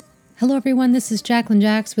Hello, everyone. This is Jacqueline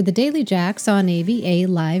Jax with the Daily Jax on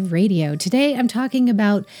AVA Live Radio. Today, I'm talking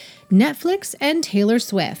about Netflix and Taylor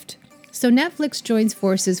Swift. So Netflix joins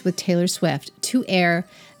forces with Taylor Swift to air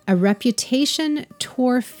a Reputation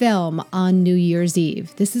tour film on New Year's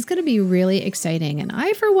Eve. This is going to be really exciting, and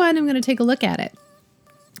I, for one, am going to take a look at it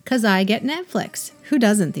because I get Netflix. Who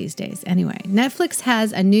doesn't these days? Anyway, Netflix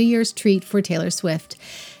has a New Year's treat for Taylor Swift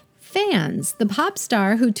fans. The pop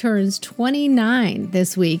star, who turns 29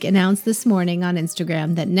 this week, announced this morning on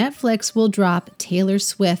Instagram that Netflix will drop Taylor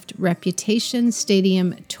Swift Reputation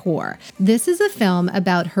Stadium Tour. This is a film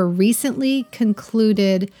about her recently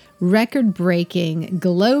concluded record-breaking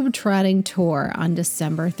globe-trotting tour on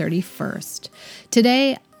December 31st.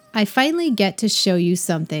 Today, I finally get to show you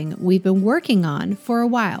something we've been working on for a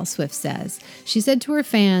while, Swift says. She said to her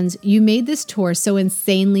fans, "You made this tour so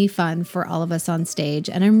insanely fun for all of us on stage,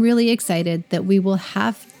 and I'm really excited that we will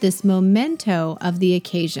have this memento of the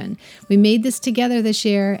occasion. We made this together this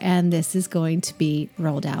year, and this is going to be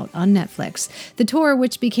rolled out on Netflix." The tour,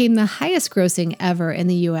 which became the highest grossing ever in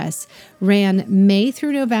the U.S., ran May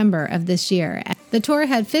through November of this year. The tour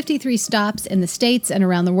had 53 stops in the States and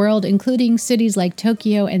around the world, including cities like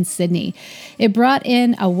Tokyo and Sydney. It brought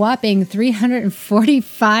in a whopping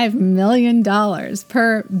 $345 million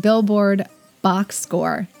per Billboard box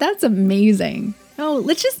score. That's amazing. Oh,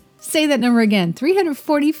 let's just say that number again,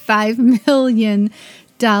 $345 million.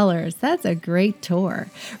 That's a great tour.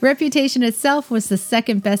 Reputation itself was the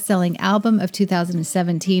second best-selling album of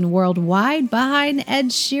 2017 worldwide behind Ed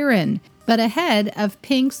Sheeran, but ahead of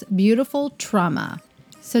Pink's Beautiful Trauma.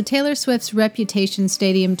 So Taylor Swift's Reputation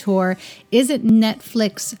Stadium Tour isn't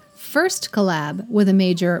Netflix's first collab with a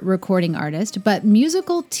major recording artist, but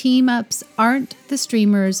musical team-ups aren't the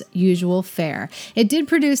streamer's usual fare. It did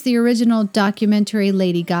produce the original documentary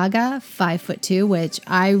Lady Gaga, 5'2", which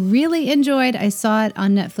I really enjoyed. I saw it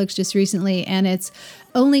on Netflix just recently, and its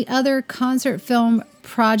only other concert film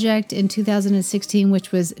project in 2016,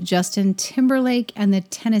 which was Justin Timberlake and the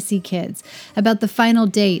Tennessee Kids, about the final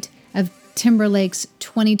date of Timberlake's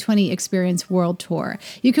 2020 Experience World Tour.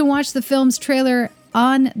 You can watch the film's trailer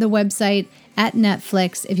on the website at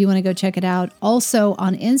Netflix if you want to go check it out. Also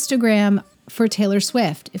on Instagram for Taylor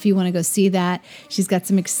Swift if you want to go see that. She's got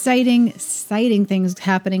some exciting things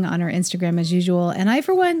happening on her Instagram as usual. And I,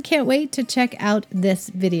 for one, can't wait to check out this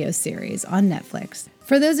video series on Netflix.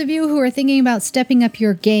 For those of you who are thinking about stepping up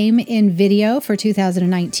your game in video for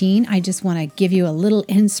 2019, I just want to give you a little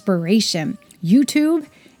inspiration. YouTube,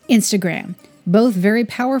 Instagram, both very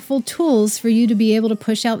powerful tools for you to be able to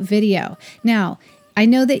push out video. Now, I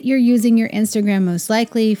know that you're using your Instagram most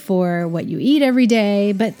likely for what you eat every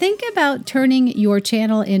day, but think about turning your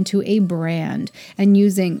channel into a brand and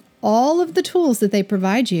using all of the tools that they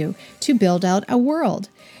provide you to build out a world.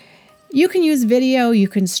 You can use video, you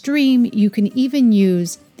can stream, you can even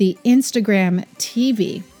use the Instagram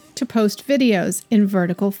TV to post videos in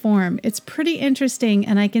vertical form. It's pretty interesting,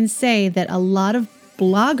 and I can say that a lot of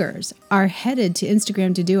bloggers are headed to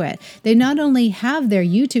Instagram to do it. They not only have their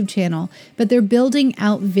YouTube channel, but they're building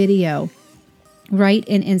out video right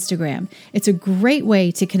in Instagram. It's a great way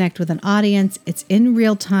to connect with an audience. It's in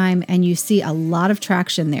real time, and you see a lot of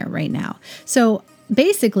traction there right now. So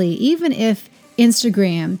basically, even if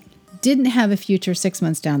Instagram didn't have a future 6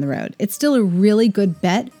 months down the road, it's still a really good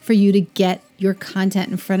bet for you to get your content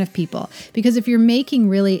in front of people. Because if you're making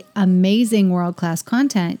really amazing world-class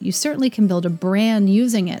content, you certainly can build a brand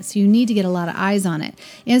using it. So you need to get a lot of eyes on it.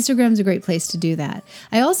 Instagram's a great place to do that.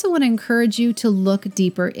 I also want to encourage you to look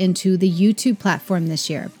deeper into the YouTube platform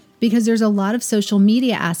this year, because there's a lot of social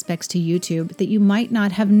media aspects to YouTube that you might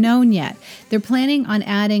not have known yet. They're planning on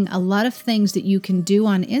adding a lot of things that you can do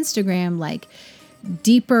on Instagram, like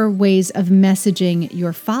deeper ways of messaging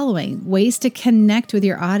your following, ways to connect with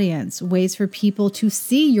your audience, ways for people to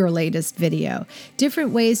see your latest video,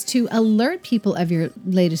 different ways to alert people of your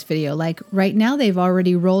latest video. Like right now, they've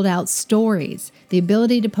already rolled out stories. The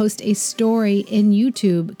ability to post a story in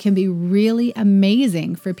YouTube can be really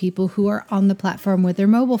amazing for people who are on the platform with their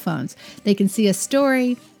mobile phones. They can see a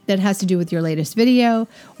story that has to do with your latest video,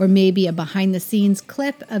 or maybe a behind the scenes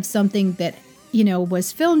clip of something that,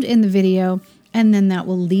 was filmed in the video, and then that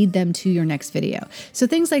will lead them to your next video. So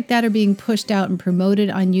things like that are being pushed out and promoted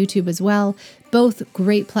on YouTube as well. Both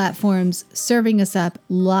great platforms serving us up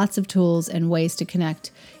lots of tools and ways to connect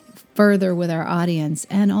further with our audience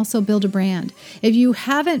and also build a brand. If you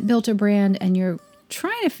haven't built a brand and you're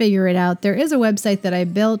trying to figure it out, there is a website that I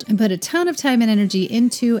built and put a ton of time and energy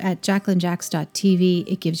into at JacquelineJax.tv.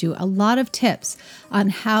 It gives you a lot of tips on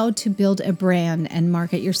how to build a brand and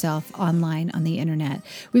market yourself online on the internet.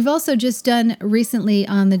 We've also just done recently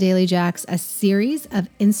on the Daily Jax a series of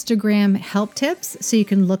Instagram help tips, so you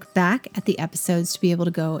can look back at the episodes to be able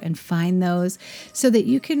to go and find those so that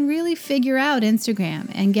you can really figure out Instagram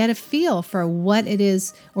and get a feel for what it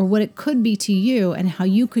is or what it could be to you and how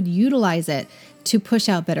you could utilize it to push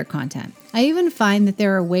out better content. I even find that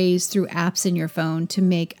there are ways through apps in your phone to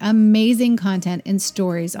make amazing content and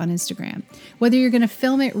stories on Instagram. Whether you're going to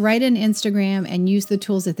film it right in Instagram and use the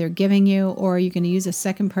tools that they're giving you, or you're going to use a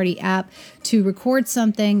second-party app to record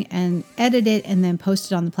something and edit it and then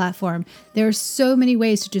post it on the platform, there are so many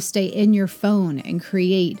ways to just stay in your phone and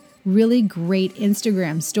create really great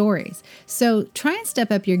Instagram stories. So try and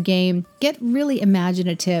step up your game, get really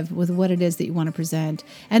imaginative with what it is that you want to present,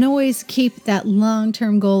 and always keep that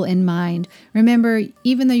long-term goal in mind. Remember,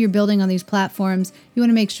 even though you're building on these platforms, you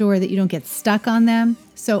want to make sure that you don't get stuck on them.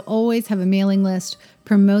 So always have a mailing list,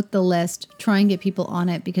 promote the list, try and get people on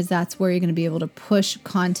it, because that's where you're going to be able to push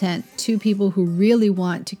content to people who really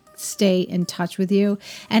want to stay in touch with you,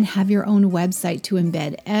 and have your own website to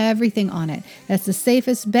embed everything on it. That's the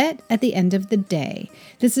safest bet at the end of the day.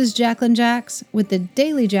 This is Jacqueline Jax with the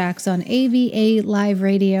Daily Jax on AVA Live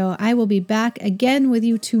Radio. I will be back again with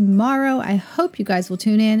you tomorrow. I hope you guys will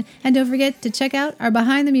tune in, and don't forget to check out our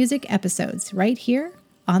Behind the Music episodes right here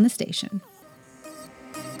on the station.